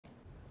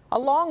A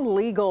long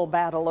legal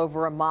battle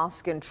over a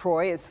mosque in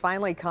Troy has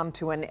finally come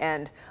to an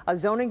end. A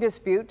zoning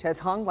dispute has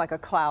hung like a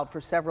cloud for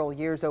several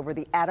years over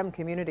the Adam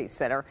Community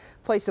Center.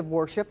 Place of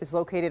worship is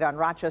located on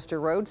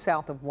Rochester Road,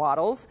 south of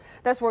Wattles.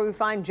 That's where we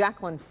find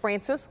Jacqueline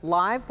Francis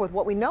live with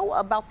what we know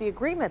about the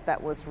agreement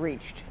that was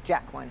reached.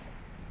 Jacqueline.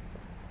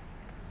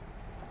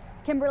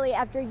 Kimberly,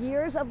 after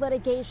years of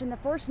litigation, the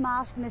first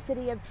mosque in the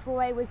city of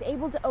Troy was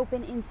able to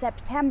open in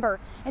September.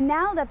 And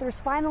now that there's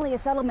finally a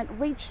settlement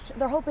reached,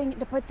 they're hoping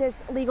to put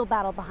this legal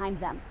battle behind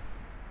them.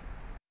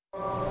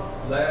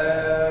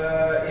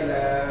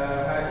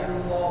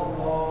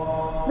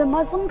 The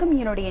Muslim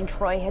community in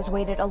Troy has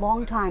waited a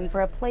long time for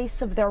a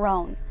place of their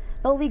own.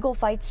 The legal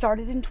fight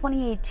started in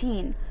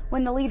 2018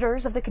 when the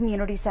leaders of the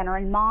community center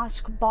and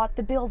mosque bought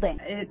the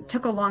building. It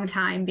took a long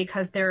time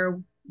because there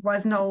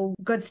was no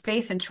good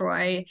space in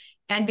Troy,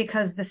 and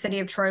because the city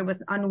of Troy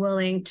was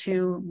unwilling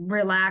to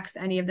relax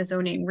any of the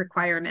zoning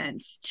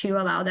requirements to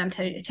allow them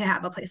to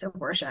have a place of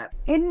worship.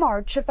 In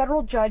March, a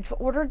federal judge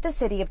ordered the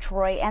city of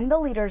Troy and the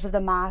leaders of the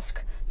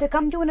mosque to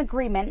come to an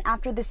agreement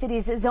after the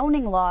city's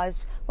zoning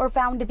laws were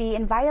found to be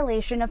in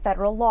violation of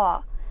federal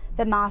law.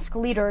 The mosque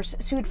leaders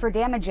sued for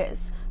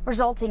damages,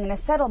 resulting in a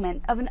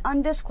settlement of an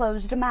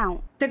undisclosed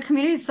amount. The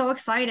community is so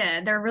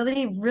excited. They're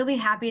really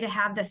happy to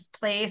have this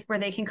place where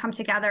they can come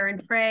together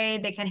and pray.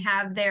 They can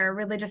have their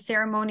religious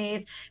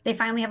ceremonies. They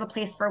finally have a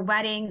place for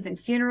weddings and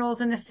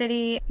funerals in the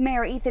city.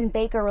 Mayor Ethan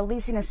Baker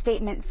releasing a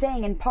statement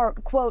saying in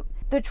part, quote,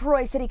 "The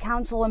Troy City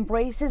Council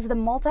embraces the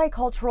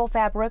multicultural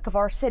fabric of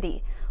our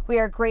city. We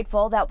are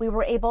grateful that we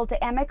were able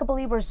to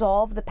amicably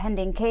resolve the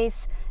pending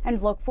case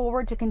and look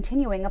forward to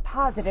continuing a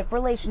positive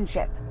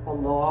relationship."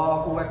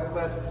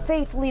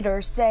 Faith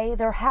leaders say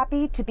they're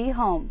happy to be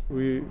home.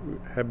 We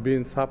have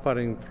been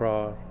suffering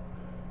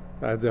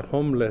as a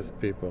homeless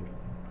people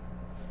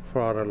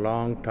for a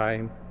long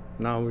time.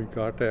 Now we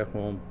got a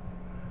home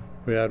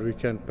where we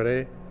can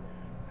pray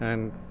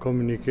and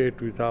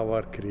communicate with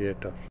our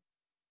Creator.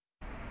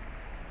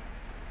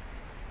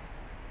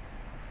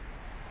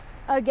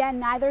 Again,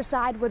 neither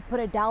side would put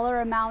a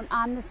dollar amount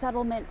on the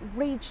settlement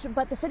reached,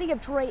 but the city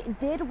of Troy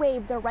did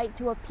waive their right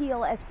to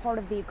appeal as part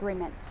of the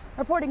agreement.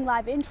 Reporting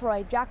live in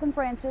Troy, Jacqueline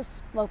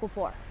Francis, Local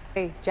 4.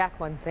 Hey,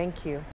 Jacqueline, thank you.